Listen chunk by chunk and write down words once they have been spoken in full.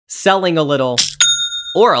Selling a little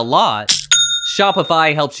or a lot,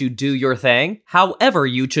 Shopify helps you do your thing, however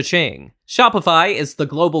you cha-ching. Shopify is the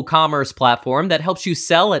global commerce platform that helps you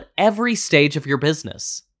sell at every stage of your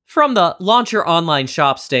business. From the launch your online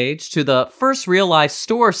shop stage to the first real life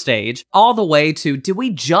store stage, all the way to did we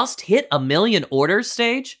just hit 1 million orders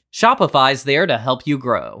stage, Shopify's there to help you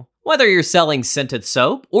grow. Whether you're selling scented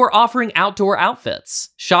soap or offering outdoor outfits,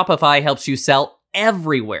 Shopify helps you sell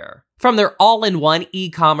everywhere. From their all-in-one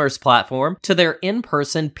e-commerce platform to their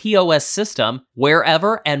in-person POS system,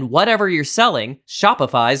 wherever and whatever you're selling,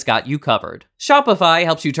 Shopify's got you covered. Shopify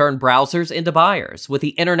helps you turn browsers into buyers with the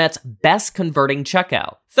internet's best converting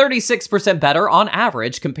checkout, 36% better on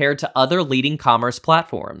average compared to other leading commerce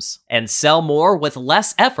platforms. And sell more with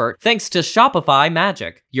less effort thanks to Shopify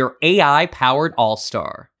Magic, your AI-powered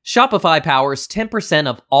all-star. Shopify powers 10%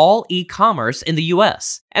 of all e-commerce in the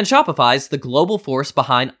US, and Shopify's the global force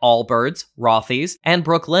behind Allbirds, Rothy's, and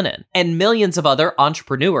Brooklinen, and millions of other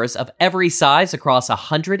entrepreneurs of every size across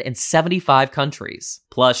 175 countries.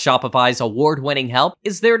 Plus, Shopify's award-winning help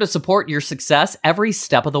is there to support your success every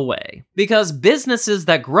step of the way. Because businesses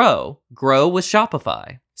that grow with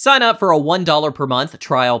Shopify. Sign up for a $1 per month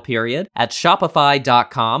trial period at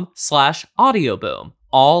shopify.com/audioboom,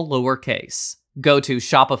 all lowercase. Go to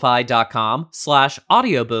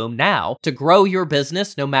shopify.com/audioboom now to grow your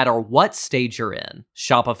business no matter what stage you're in.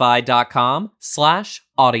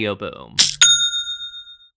 Shopify.com/audioboom.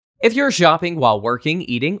 If you're shopping while working,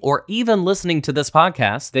 eating, or even listening to this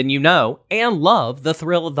podcast, then you know and love the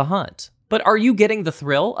thrill of the hunt. But are you getting the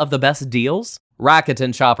thrill of the best deals?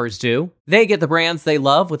 Rakuten shoppers do. They get the brands they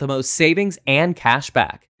love with the most savings and cash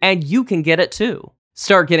back. And you can get it too.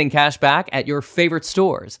 Start getting cash back at your favorite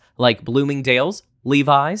stores like Bloomingdale's,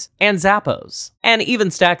 Levi's, and Zappos. And even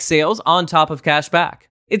stack sales on top of cash back.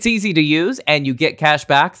 It's easy to use and you get cash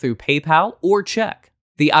back through PayPal or check.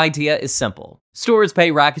 The idea is simple. Stores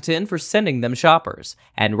pay Rakuten for sending them shoppers,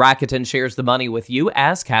 and Rakuten shares the money with you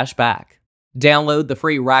as cash back. Download the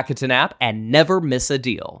free Rakuten app and never miss a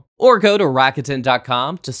deal. Or go to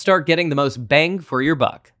Rakuten.com to start getting the most bang for your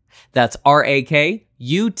buck. That's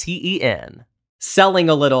RAKUTEN. Selling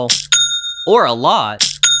a little or a lot,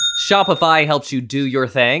 Shopify helps you do your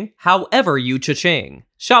thing, however you cha-ching.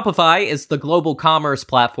 Shopify is the global commerce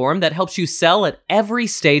platform that helps you sell at every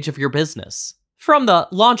stage of your business. From the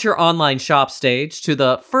launch your online shop stage to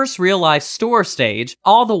the first real life store stage,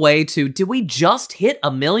 all the way to did we just hit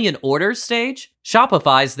 1 million orders stage,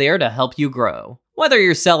 Shopify's there to help you grow. Whether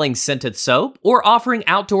you're selling scented soap or offering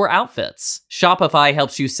outdoor outfits, Shopify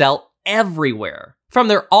helps you sell everywhere. From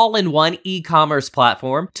their all-in-one e-commerce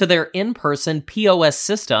platform to their in-person POS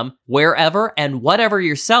system, wherever and whatever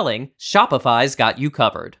you're selling, Shopify's got you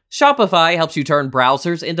covered. Shopify helps you turn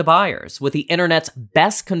browsers into buyers with the internet's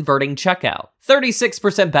best converting checkout,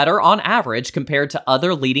 36% better on average compared to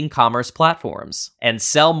other leading commerce platforms. And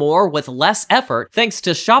sell more with less effort thanks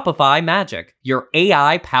to Shopify Magic, your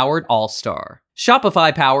AI-powered all-star.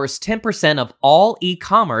 Shopify powers 10% of all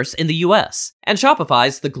e-commerce in the US, and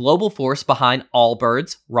Shopify's the global force behind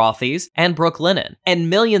Allbirds, Rothy's, and Brooklinen, and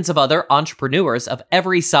millions of other entrepreneurs of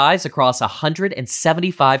every size across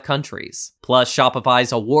 175 countries. Plus,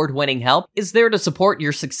 Shopify's award-winning help is there to support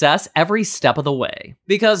your success every step of the way.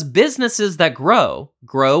 Because businesses that grow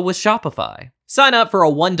with Shopify. Sign up for a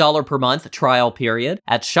 $1 per month trial period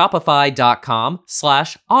at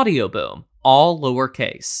shopify.com/audioboom, all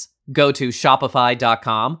lowercase. Go to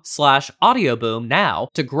shopify.com/audioboom now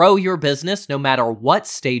to grow your business no matter what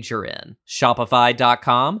stage you're in.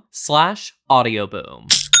 Shopify.com/audioboom.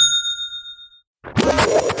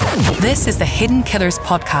 This is the Hidden Killers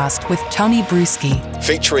podcast with Tony Bruschi.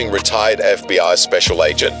 Featuring retired FBI Special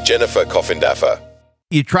Agent Jennifer Coffindaffer.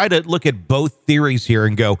 You try to look at both theories here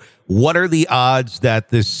and go, what are the odds that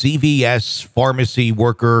the CVS pharmacy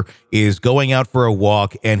worker is going out for a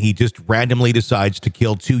walk and he just randomly decides to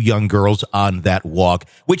kill 2 young girls on that walk,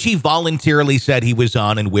 which he voluntarily said he was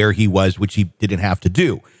on and where he was, which he didn't have to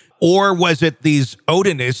do? Or was it these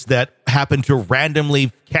Odinists that happened to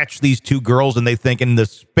randomly catch these 2 girls and they think in the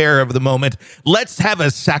spare of the moment, let's have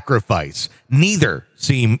a sacrifice? Neither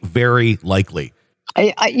seem very likely.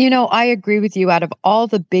 I agree with you. Out of all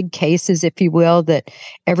the big cases, if you will, that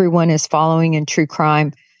everyone is following in true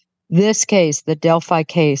crime, this case, the Delphi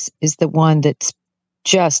case, is the one that's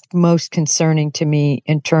just most concerning to me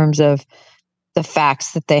in terms of the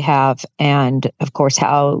facts that they have and, of course,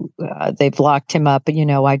 how they've locked him up.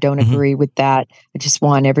 I don't agree with that. I just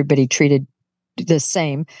want everybody treated the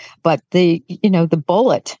same. But the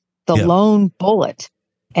bullet, lone bullet,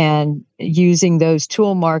 and using those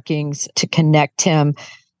tool markings to connect him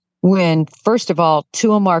when, first of all,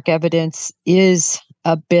 tool mark evidence is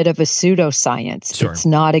a bit of a pseudoscience. Sure. It's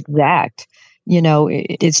not exact.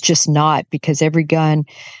 It's just not, because every gun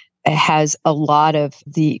has a lot of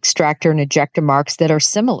the extractor and ejector marks that are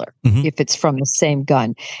similar if it's from the same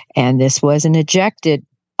gun. And this wasn't ejected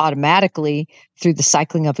automatically through the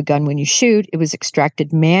cycling of a gun when you shoot. It was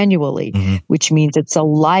extracted manually, which means it's a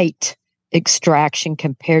light extraction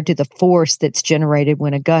compared to the force that's generated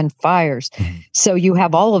when a gun fires. So you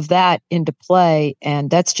have all of that into play, and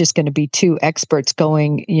that's just going to be two experts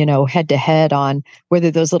going, head to head on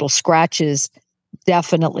whether those little scratches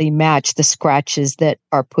definitely match the scratches that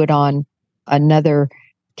are put on another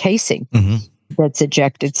casing that's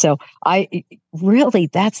ejected. So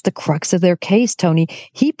that's the crux of their case, Tony.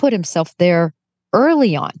 He put himself there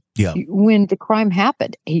early on. Yeah. When the crime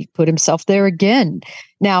happened, he put himself there again.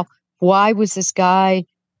 Now, why was this guy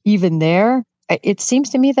even there? It seems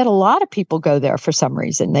to me that a lot of people go there for some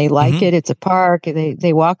reason. They like it. It's a park.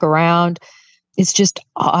 They walk around. It's just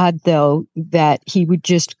odd, though, that he would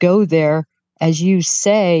just go there, as you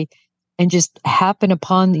say, and just happen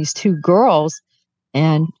upon these two girls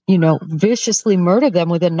and, viciously murder them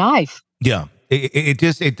with a knife. Yeah.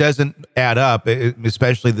 It doesn't add up,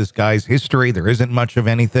 especially this guy's history. There isn't much of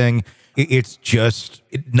anything. It's just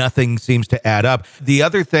nothing seems to add up. The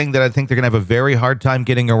other thing that I think they're going to have a very hard time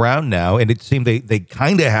getting around now, and it seems they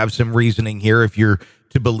kind of have some reasoning here if you're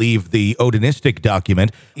to believe the Odinistic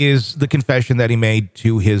document, is the confession that he made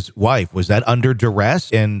to his wife. Was that under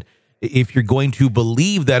duress? And if you're going to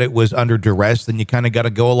believe that it was under duress, then you kind of got to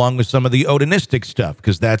go along with some of the Odinistic stuff,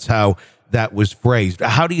 because that's how that was phrased.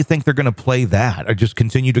 How do you think they're going to play that, or just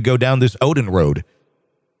continue to go down this Odin road?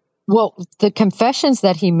 Well, the confessions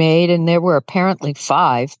that he made, and there were apparently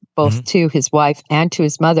 5, both to his wife and to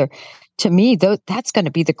his mother, to me, that's going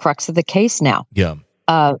to be the crux of the case now. Yeah.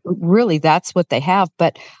 Really, that's what they have.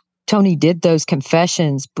 But Tony, did those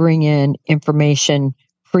confessions bring in information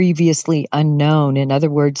previously unknown? In other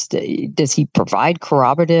words, does he provide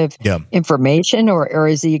corroborative information, or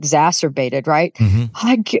is he exacerbated, right?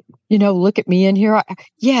 Look at me in here.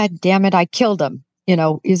 Damn it, I killed him.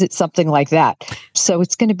 Is it something like that? So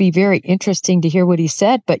it's going to be very interesting to hear what he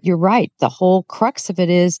said. But you're right. The whole crux of it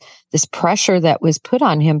is this pressure that was put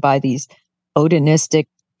on him by these Odinistic,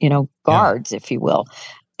 guards, if you will.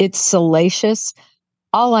 It's salacious.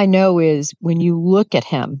 All I know is when you look at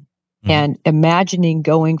him and imagining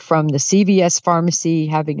going from the CVS pharmacy,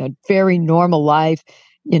 having a very normal life,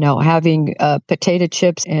 having potato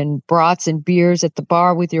chips and brats and beers at the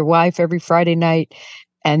bar with your wife every Friday night,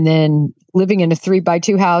 and then living in a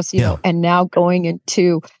 3x2 house, and now going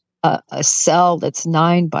into a cell that's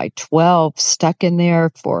 9x12, stuck in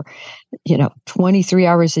there for, 23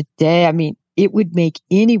 hours a day. I mean, it would make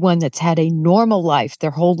anyone that's had a normal life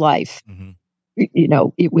their whole life,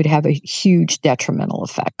 it would have a huge detrimental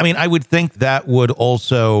effect. I mean, I would think that would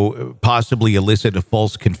also possibly elicit a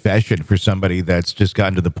false confession for somebody that's just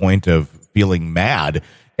gotten to the point of feeling mad.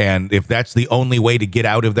 And if that's the only way to get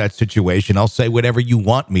out of that situation, I'll say whatever you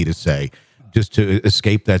want me to say, just to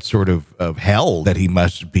escape that sort of hell that he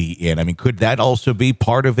must be in. I mean, could that also be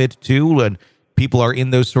part of it too? And people are in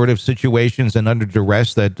those sort of situations and under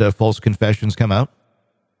duress that false confessions come out?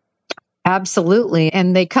 Absolutely.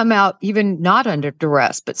 And they come out even not under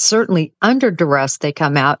duress, but certainly under duress, they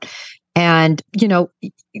come out. And,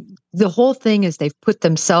 the whole thing is they've put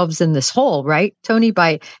themselves in this hole, right, Tony,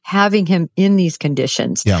 by having him in these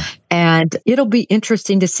conditions. Yeah. And it'll be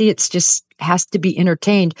interesting to see. It's just has to be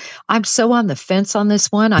entertained. I'm so on the fence on this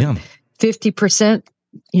one. I'm 50%,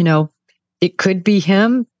 it could be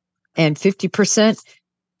him, and 50%,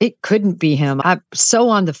 it couldn't be him. I'm so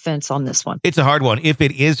on the fence on this one. It's a hard one. If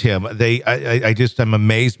it is him, I'm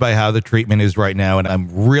amazed by how the treatment is right now. And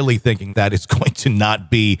I'm really thinking that it's going to not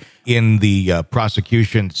be in the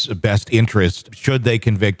prosecution's best interest should they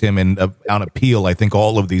convict him. And on appeal, I think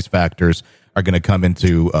all of these factors are going to come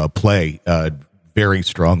into play very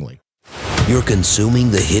strongly. You're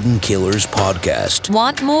consuming the Hidden Killers podcast.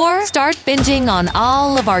 Want more? Start binging on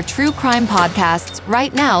all of our true crime podcasts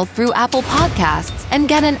right now through Apple Podcasts, and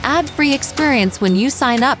get an ad-free experience when you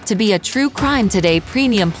sign up to be a True Crime Today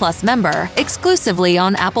Premium Plus member, exclusively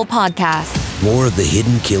on Apple Podcasts. More of the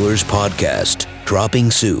Hidden Killers podcast,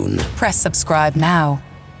 dropping soon. Press subscribe now.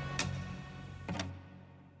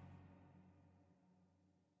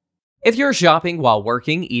 If you're shopping while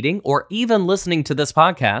working, eating, or even listening to this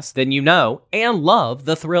podcast, then you know and love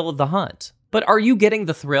the thrill of the hunt. But are you getting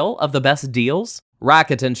the thrill of the best deals?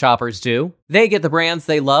 Rakuten shoppers do. They get the brands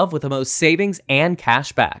they love with the most savings and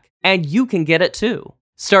cash back. And you can get it too.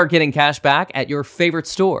 Start getting cash back at your favorite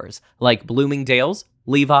stores like Bloomingdale's,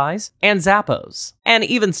 Levi's, and Zappos. And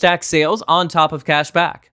even stack sales on top of cash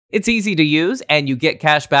back. It's easy to use, and you get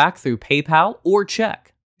cash back through PayPal or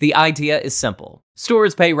check. The idea is simple.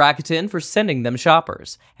 Stores pay Rakuten for sending them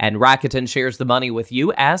shoppers, and Rakuten shares the money with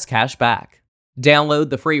you as cash back. Download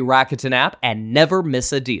the free Rakuten app and never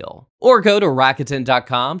miss a deal. Or go to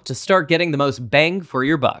Rakuten.com to start getting the most bang for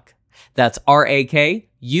your buck. That's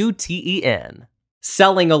Rakuten.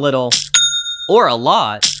 Selling a little or a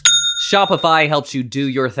lot, Shopify helps you do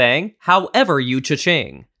your thing, however you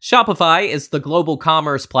cha-ching. Shopify is the global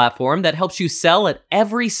commerce platform that helps you sell at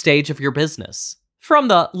every stage of your business. From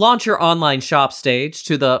the launch your online shop stage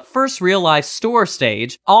to the first real life store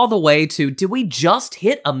stage, all the way to did we just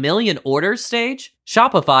hit 1 million orders stage?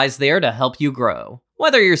 Shopify's there to help you grow.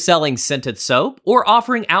 Whether you're selling scented soap or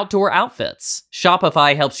offering outdoor outfits,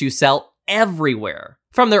 Shopify helps you sell everywhere.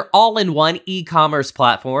 From their all-in-one e-commerce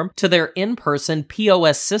platform to their in-person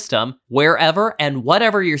POS system, wherever and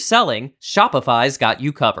whatever you're selling, Shopify's got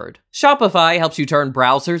you covered. Shopify helps you turn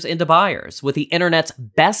browsers into buyers with the internet's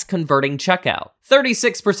best converting checkout,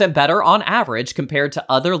 36% better on average compared to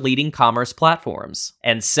other leading commerce platforms.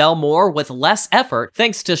 And sell more with less effort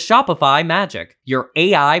thanks to Shopify Magic, your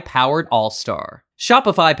AI-powered all-star.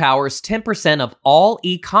 Shopify powers 10% of all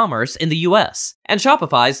e-commerce in the US, and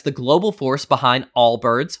Shopify's the global force behind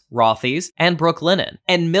Allbirds, Rothy's, and Brooklinen,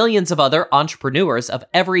 and millions of other entrepreneurs of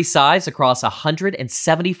every size across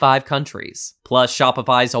 175 countries. Plus,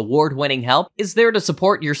 Shopify's award-winning help is there to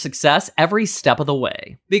support your success every step of the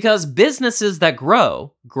way. Because businesses that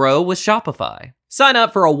grow, grow with Shopify. Sign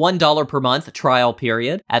up for a $1 per month trial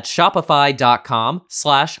period at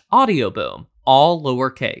shopify.com/audioboom, all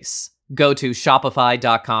lowercase. Go to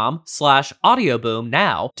shopify.com/audioboom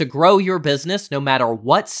now to grow your business no matter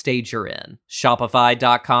what stage you're in.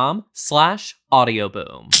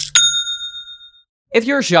 Shopify.com/audioboom. If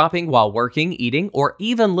you're shopping while working, eating, or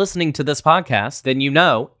even listening to this podcast, then you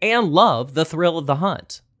know and love the thrill of the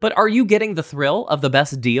hunt. But are you getting the thrill of the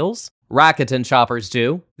best deals? Rakuten shoppers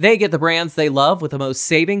do. They get the brands they love with the most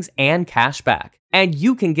savings and cash back. And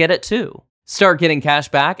you can get it too. Start getting cash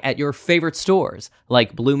back at your favorite stores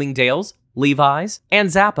like Bloomingdale's, Levi's, and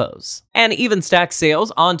Zappos, and even stack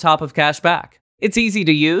sales on top of cash back. It's easy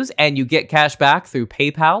to use, and you get cash back through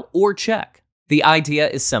PayPal or check. The idea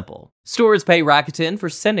is simple. Stores pay Rakuten for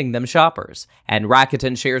sending them shoppers, and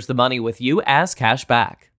Rakuten shares the money with you as cash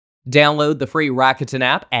back. Download the free Rakuten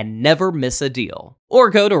app and never miss a deal. Or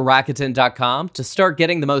go to Rakuten.com to start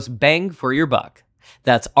getting the most bang for your buck.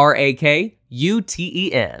 That's Rakuten.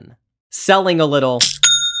 Selling a little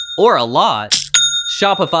or a lot,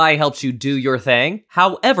 Shopify helps you do your thing,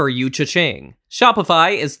 however you cha-ching.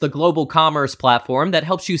 Shopify is the global commerce platform that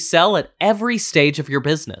helps you sell at every stage of your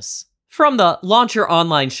business. From the launch your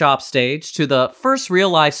online shop stage to the first real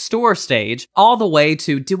life store stage, all the way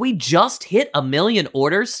to did we just hit 1 million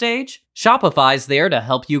orders stage? Shopify's there to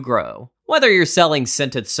help you grow. Whether you're selling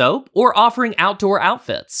scented soap or offering outdoor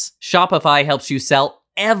outfits, Shopify helps you sell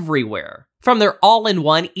everywhere. From their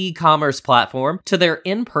all-in-one e-commerce platform to their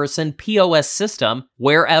in-person POS system,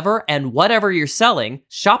 wherever and whatever you're selling,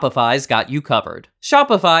 Shopify's got you covered.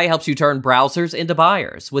 Shopify helps you turn browsers into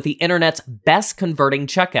buyers with the internet's best converting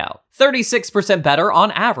checkout, 36% better on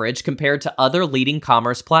average compared to other leading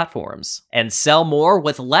commerce platforms. And sell more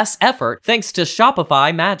with less effort thanks to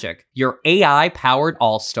Shopify Magic, your AI-powered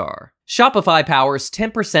all-star. Shopify powers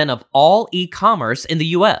 10% of all e-commerce in the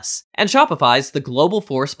US, and Shopify's the global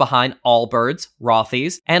force behind Allbirds,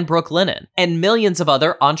 Rothy's, and Brooklinen, and millions of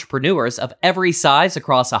other entrepreneurs of every size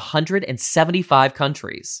across 175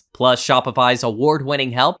 countries. Plus, Shopify's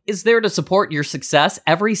award-winning help is there to support your success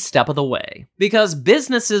every step of the way. Because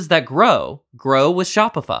businesses that grow, grow with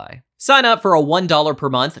Shopify. Sign up for a $1 per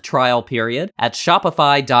month trial period at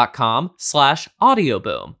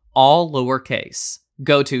shopify.com/audioboom, all lowercase.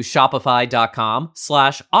 Go to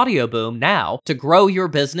shopify.com/audioboom now to grow your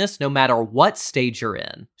business no matter what stage you're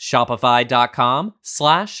in.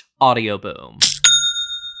 Shopify.com/audioboom.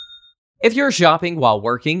 If you're shopping while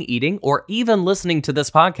working, eating, or even listening to this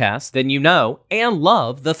podcast, then you know and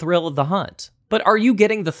love the thrill of the hunt. But are you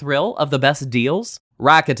getting the thrill of the best deals?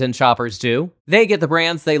 Rakuten shoppers do. They get the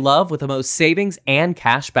brands they love with the most savings and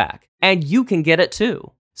cash back. And you can get it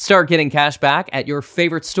too. Start getting cash back at your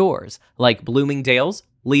favorite stores like Bloomingdale's,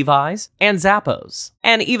 Levi's, and Zappos,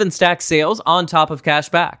 and even stack sales on top of cash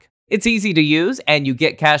back. It's easy to use, and you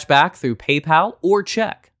get cash back through PayPal or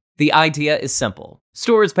check. The idea is simple.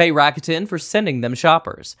 Stores pay Rakuten for sending them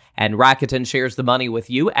shoppers, and Rakuten shares the money with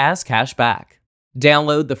you as cash back.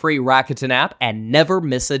 Download the free Rakuten app and never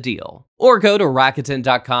miss a deal. Or go to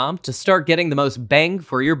Rakuten.com to start getting the most bang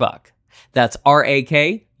for your buck. That's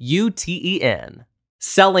Rakuten.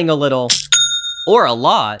 Selling a little or a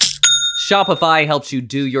lot, Shopify helps you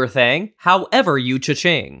do your thing, however you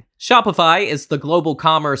cha-ching. Shopify is the global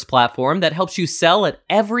commerce platform that helps you sell at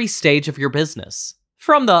every stage of your business.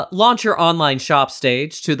 From the launch your online shop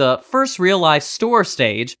stage to the first real life store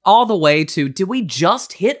stage, all the way to did we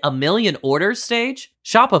just hit 1 million orders stage?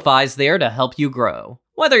 Shopify's there to help you grow.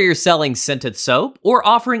 Whether you're selling scented soap or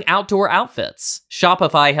offering outdoor outfits,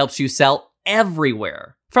 Shopify helps you sell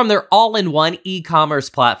everywhere. From their all-in-one e-commerce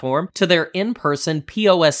platform to their in-person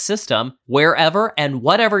POS system, wherever and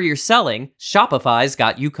whatever you're selling, Shopify's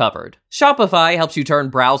got you covered. Shopify helps you turn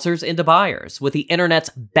browsers into buyers with the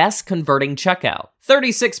internet's best converting checkout,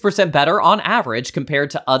 36% better on average compared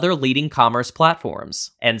to other leading commerce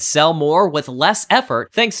platforms, and sell more with less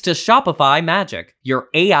effort thanks to Shopify Magic, your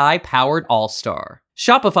AI-powered all-star.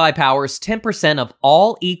 Shopify powers 10% of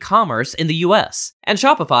all e-commerce in the US, and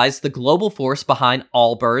Shopify's the global force behind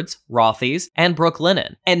Allbirds, Rothy's, and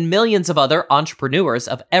Brooklinen, and millions of other entrepreneurs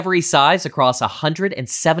of every size across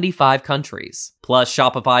 175 countries. Plus,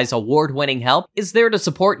 Shopify's award-winning help is there to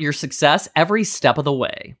support your success every step of the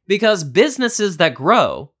way. Because businesses that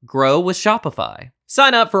grow with Shopify.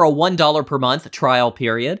 Sign up for a $1 per month trial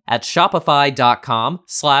period at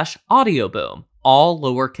shopify.com/audioboom, all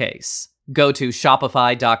lowercase. Go to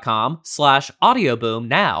shopify.com/audioboom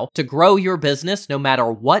now to grow your business no matter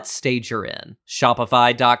what stage you're in.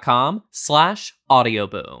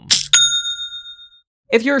 Shopify.com/audioboom.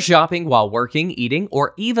 If you're shopping while working, eating,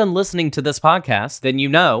 or even listening to this podcast, then you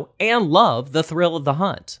know and love the thrill of the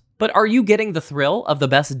hunt. But are you getting the thrill of the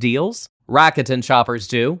best deals? Rakuten shoppers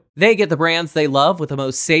do. They get the brands they love with the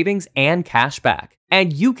most savings and cash back.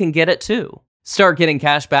 And you can get it too. Start getting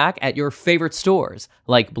cash back at your favorite stores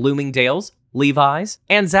like Bloomingdale's, Levi's,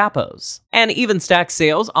 and Zappos, and even stack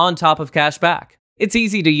sales on top of cash back. It's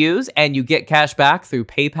easy to use, and you get cash back through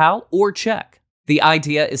PayPal or check. The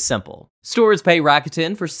idea is simple. Stores pay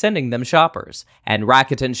Rakuten for sending them shoppers, and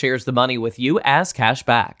Rakuten shares the money with you as cash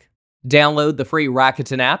back. Download the free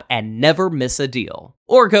Rakuten app and never miss a deal.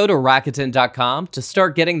 Or go to Rakuten.com to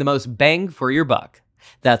start getting the most bang for your buck.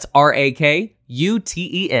 That's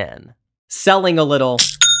RAKUTEN. Selling a little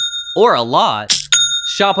or a lot,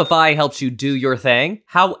 Shopify helps you do your thing,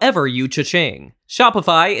 however you cha-ching.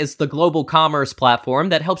 Shopify is the global commerce platform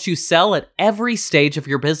that helps you sell at every stage of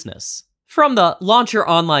your business. From the launch your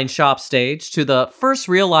online shop stage to the first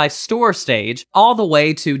real life store stage, all the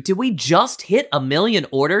way to did we just hit 1 million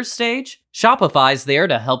orders stage? Shopify's there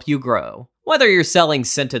to help you grow. Whether you're selling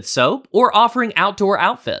scented soap or offering outdoor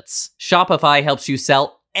outfits, Shopify helps you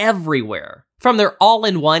sell everywhere. From their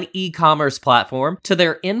all-in-one e-commerce platform to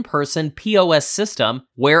their in-person POS system,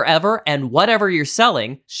 wherever and whatever you're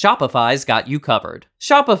selling, Shopify's got you covered.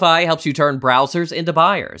 Shopify helps you turn browsers into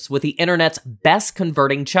buyers with the internet's best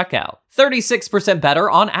converting checkout, 36%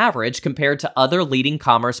 better on average compared to other leading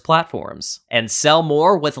commerce platforms, and sell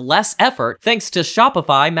more with less effort thanks to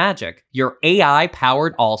Shopify Magic, your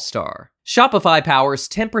AI-powered all-star. Shopify powers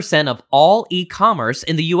 10% of all e-commerce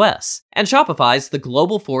in the US, and Shopify's the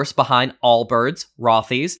global force behind Allbirds,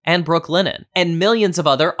 Rothy's, and Brooklinen, and millions of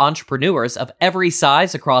other entrepreneurs of every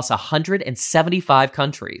size across 175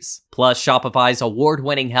 countries. Plus, Shopify's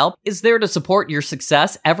award-winning help is there to support your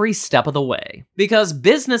success every step of the way. Because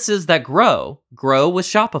businesses that grow with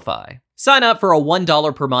Shopify. Sign up for a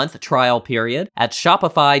 $1 per month trial period at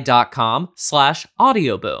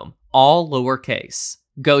shopify.com/audioboom, all lowercase.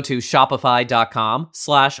 Go to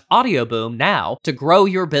shopify.com/audioboom now to grow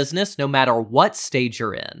your business no matter what stage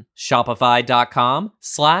you're in.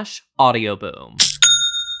 Shopify.com/audioboom.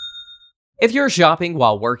 If you're shopping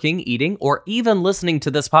while working, eating, or even listening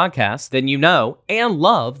to this podcast, then you know and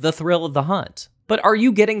love the thrill of the hunt. But are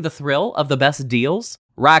you getting the thrill of the best deals?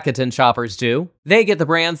 Rakuten shoppers do. They get the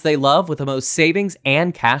brands they love with the most savings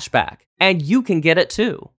and cash back. And you can get it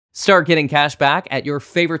too. Start getting cash back at your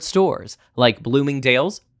favorite stores like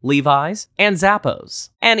Bloomingdale's, Levi's, and Zappos,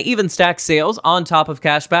 and even stack sales on top of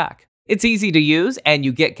cash back. It's easy to use, and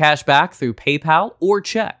you get cash back through PayPal or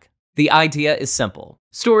check. The idea is simple.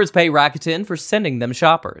 Stores pay Rakuten for sending them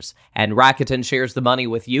shoppers, and Rakuten shares the money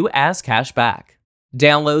with you as cash back.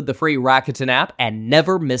 Download the free Rakuten app and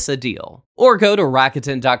never miss a deal. Or go to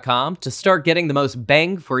Rakuten.com to start getting the most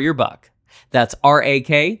bang for your buck. That's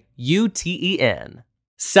RAKUTEN.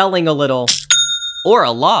 Selling a little or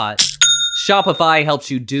a lot, Shopify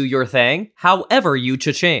helps you do your thing, however you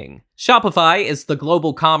cha-ching. Shopify is the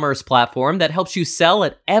global commerce platform that helps you sell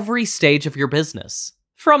at every stage of your business.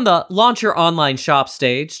 From the launch your online shop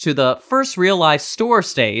stage to the first real life store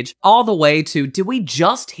stage, all the way to did we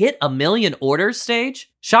just hit 1 million orders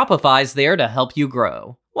stage? Shopify's there to help you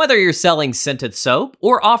grow. Whether you're selling scented soap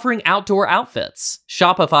or offering outdoor outfits,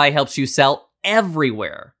 Shopify helps you sell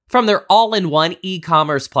everywhere. From their all-in-one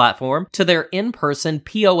e-commerce platform to their in-person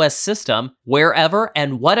POS system, wherever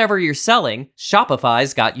and whatever you're selling,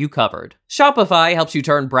 Shopify's got you covered. Shopify helps you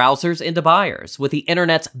turn browsers into buyers with the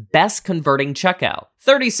internet's best converting checkout,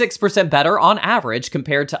 36% better on average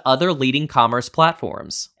compared to other leading commerce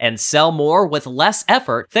platforms. And sell more with less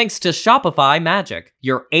effort thanks to Shopify Magic,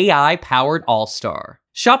 your AI-powered all-star.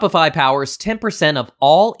 Shopify powers 10% of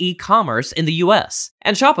all e-commerce in the US,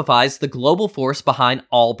 and Shopify's the global force behind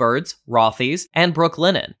Allbirds, Rothy's, and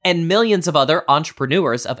Brooklinen, and millions of other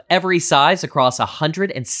entrepreneurs of every size across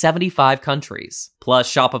 175 countries.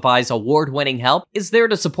 Plus, Shopify's award-winning help is there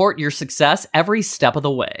to support your success every step of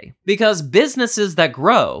the way. Because businesses that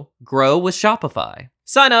grow with Shopify.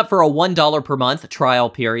 Sign up for a $1 per month trial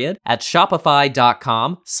period at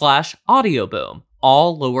shopify.com/audioboom,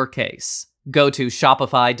 all lowercase. Go to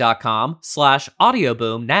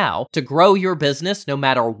shopify.com/audioboom now to grow your business no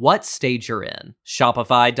matter what stage you're in.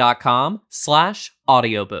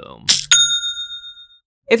 Shopify.com/audioboom.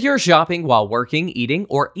 If you're shopping while working, eating,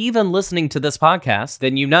 or even listening to this podcast,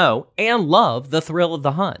 then you know and love the thrill of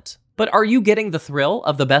the hunt. But are you getting the thrill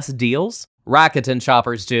of the best deals? Rakuten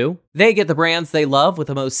shoppers do. They get the brands they love with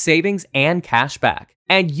the most savings and cash back.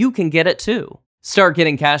 And you can get it too. Start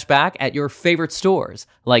getting cash back at your favorite stores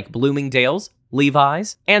like Bloomingdale's,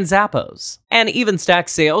 Levi's, and Zappos. And even stack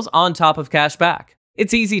sales on top of cash back.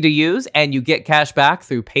 It's easy to use and you get cash back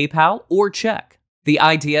through PayPal or check. The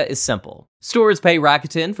idea is simple. Stores pay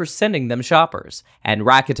Rakuten for sending them shoppers, and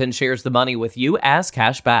Rakuten shares the money with you as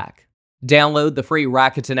cash back. Download the free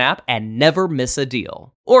Rakuten app and never miss a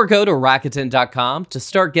deal. Or go to Rakuten.com to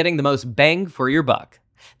start getting the most bang for your buck.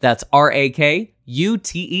 That's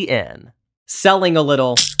RAKUTEN. Selling a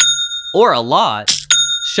little or a lot,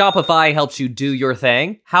 Shopify helps you do your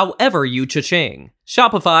thing, however you cha-ching.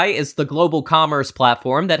 Shopify is the global commerce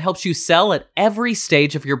platform that helps you sell at every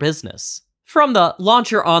stage of your business. From the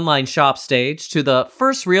launch your online shop stage to the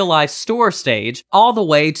first real-life store stage, all the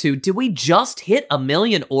way to did we just hit 1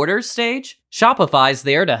 million orders stage? Shopify's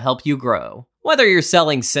there to help you grow. Whether you're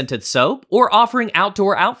selling scented soap or offering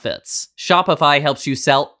outdoor outfits, Shopify helps you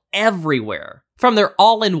sell everywhere. From their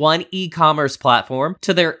all-in-one e-commerce platform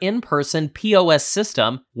to their in-person POS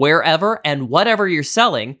system, wherever and whatever you're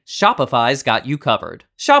selling, Shopify's got you covered.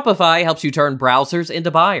 Shopify helps you turn browsers into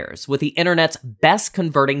buyers with the internet's best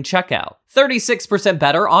converting checkout, 36%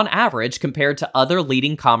 better on average compared to other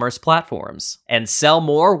leading commerce platforms. And sell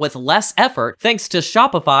more with less effort thanks to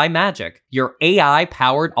Shopify Magic, your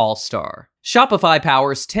AI-powered all-star. Shopify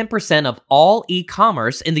powers 10% of all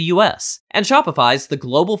e-commerce in the US, and Shopify's the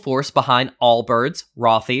global force behind Allbirds,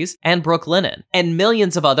 Rothy's, and Brooklinen, and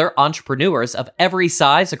millions of other entrepreneurs of every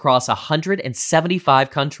size across 175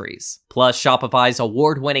 countries. Plus, Shopify's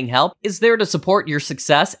award-winning help is there to support your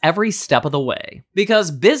success every step of the way. Because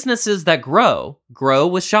businesses that grow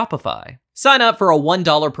with Shopify. Sign up for a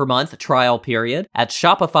 $1 per month trial period at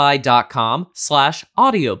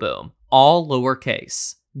shopify.com/audioboom, all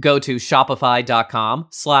lowercase. Go to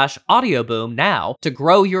shopify.com/audioboom now to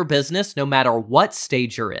grow your business no matter what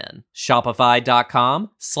stage you're in.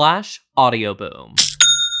 Shopify.com/audioboom.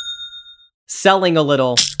 Selling a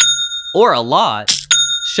little or a lot,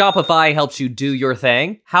 Shopify helps you do your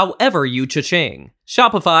thing, however you cha-ching.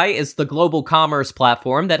 Shopify is the global commerce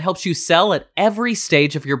platform that helps you sell at every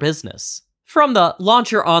stage of your business. From the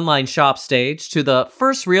launch your online shop stage to the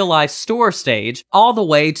first real-life store stage, all the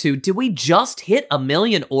way to did we just hit 1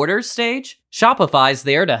 million orders stage? Shopify's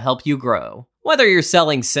there to help you grow. Whether you're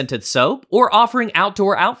selling scented soap or offering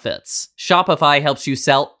outdoor outfits, Shopify helps you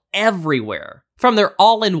sell everywhere. From their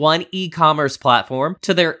all-in-one e-commerce platform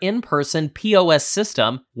to their in-person POS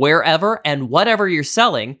system, wherever and whatever you're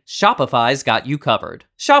selling, Shopify's got you covered.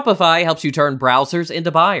 Shopify helps you turn browsers into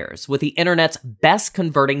buyers with the internet's best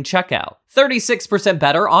converting checkout, 36%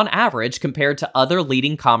 better on average compared to other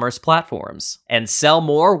leading commerce platforms. And sell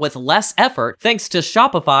more with less effort thanks to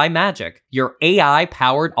Shopify Magic, your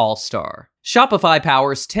AI-powered all-star. Shopify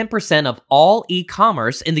powers 10% of all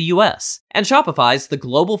e-commerce in the US, and Shopify's the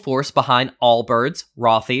global force behind Allbirds,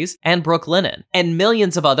 Rothy's, and Brooklinen, and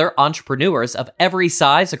millions of other entrepreneurs of every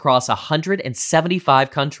size across 175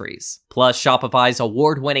 countries. Plus, Shopify's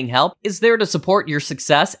award-winning help is there to support your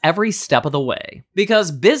success every step of the way. Because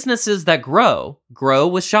businesses that grow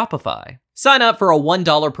with Shopify. Sign up for a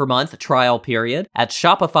 $1 per month trial period at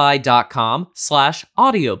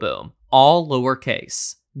shopify.com/audioboom, all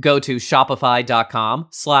lowercase. Go to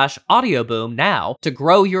shopify.com/audioboom now to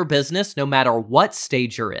grow your business no matter what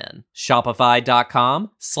stage you're in.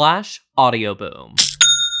 Shopify.com/audioboom.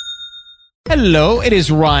 Hello, it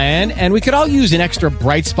is Ryan, and we could all use an extra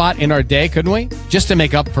bright spot in our day, couldn't we? Just to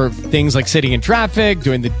make up for things like sitting in traffic,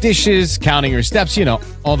 doing the dishes, counting your steps, you know,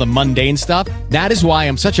 all the mundane stuff. That is why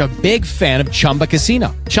I'm such a big fan of Chumba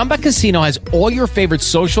Casino. Chumba Casino has all your favorite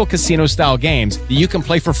social casino-style games that you can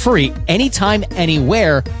play for free anytime,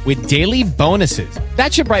 anywhere with daily bonuses.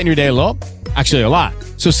 That should brighten your day a little. Actually, a lot.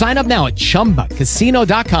 So sign up now at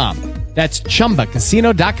ChumbaCasino.com. That's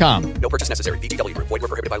ChumbaCasino.com. No purchase necessary. VGW Group. Void where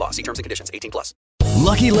prohibited by law. See terms and conditions. 18+.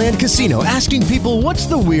 Lucky Land Casino, asking people, what's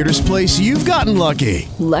the weirdest place you've gotten lucky?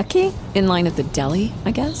 Lucky? In line at the deli,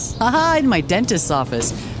 I guess? Aha, in my dentist's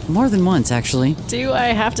office. More than once, actually. Do I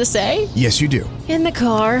have to say? Yes, you do. In the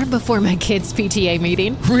car before my kids' PTA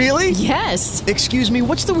meeting. Really? Yes. Excuse me,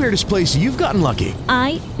 what's the weirdest place you've gotten lucky?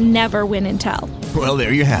 I never win and tell. Well,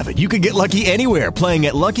 there you have it. You can get lucky anywhere, playing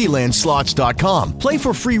at LuckyLandSlots.com. Play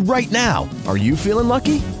for free right now. Are you feeling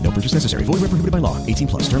lucky? No purchase necessary. Void where prohibited by law.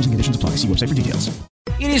 18+. Terms and conditions apply. See website for details.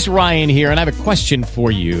 It is Ryan here, and I have a question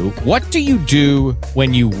for you. What do you do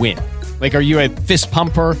when you win? Like, are you a fist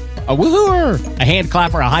pumper, a woohooer, a hand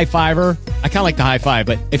clapper, a high fiver? I kind of like the high five,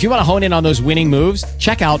 but if you want to hone in on those winning moves,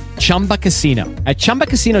 check out Chumba Casino. At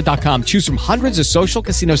ChumbaCasino.com, choose from hundreds of social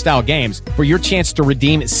casino-style games for your chance to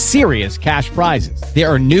redeem serious cash prizes. There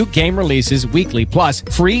are new game releases weekly, plus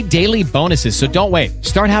free daily bonuses, so don't wait.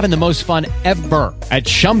 Start having the most fun ever at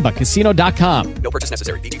ChumbaCasino.com. No purchase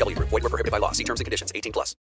necessary. VGW Group. Void where prohibited by law. See terms and conditions. 18+.